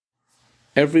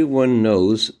Everyone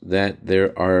knows that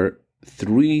there are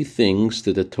three things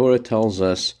that the Torah tells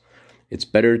us it's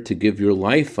better to give your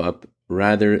life up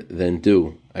rather than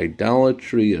do: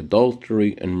 idolatry,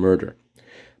 adultery, and murder.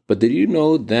 But did you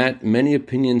know that many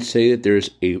opinions say that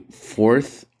there's a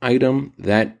fourth item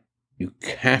that you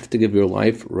have to give your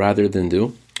life rather than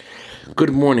do?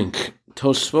 Good morning.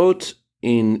 Tosfot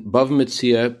in Bava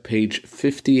Metzia, page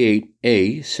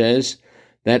 58a, says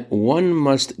that one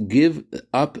must give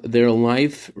up their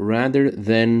life rather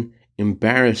than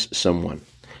embarrass someone.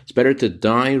 It's better to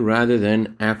die rather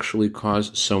than actually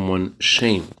cause someone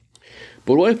shame.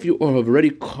 But what if you have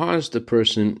already caused a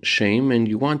person shame and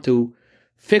you want to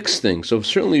fix things? So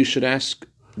certainly you should ask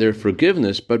their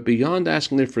forgiveness, but beyond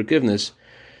asking their forgiveness,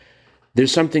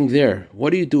 there's something there.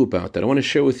 What do you do about that? I want to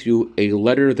share with you a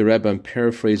letter the Rebbe, I'm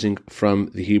paraphrasing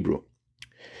from the Hebrew.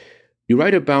 You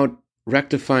write about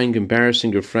rectifying,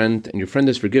 embarrassing your friend, and your friend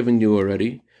has forgiven you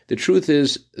already. The truth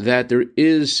is that there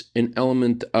is an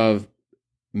element of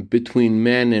between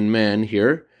man and man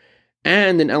here,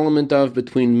 and an element of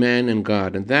between man and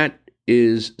God, and that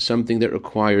is something that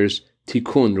requires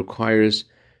tikkun, requires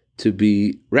to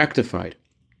be rectified.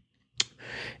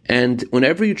 And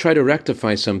whenever you try to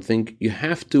rectify something, you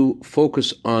have to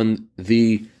focus on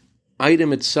the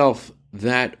item itself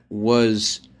that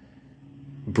was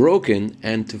broken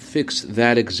and to fix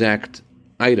that exact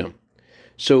item.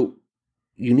 So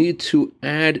you need to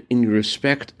add in your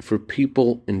respect for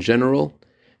people in general,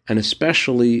 and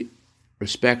especially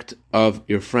respect of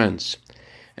your friends.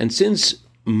 And since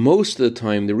most of the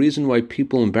time the reason why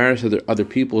people embarrass other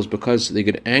people is because they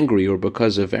get angry or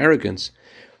because of arrogance,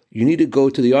 you need to go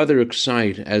to the other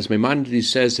side. As Maimonides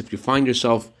says, if you find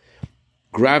yourself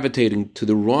gravitating to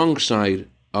the wrong side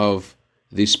of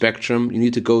the spectrum, you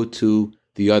need to go to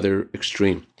the other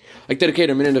extreme. I'd like to dedicate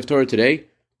a minute of Torah today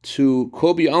to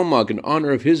Kobi Almag in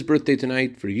honor of his birthday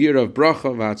tonight for year of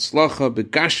bracha v'atzlacha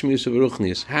begashmius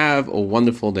v'ruchnius. Have a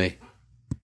wonderful day.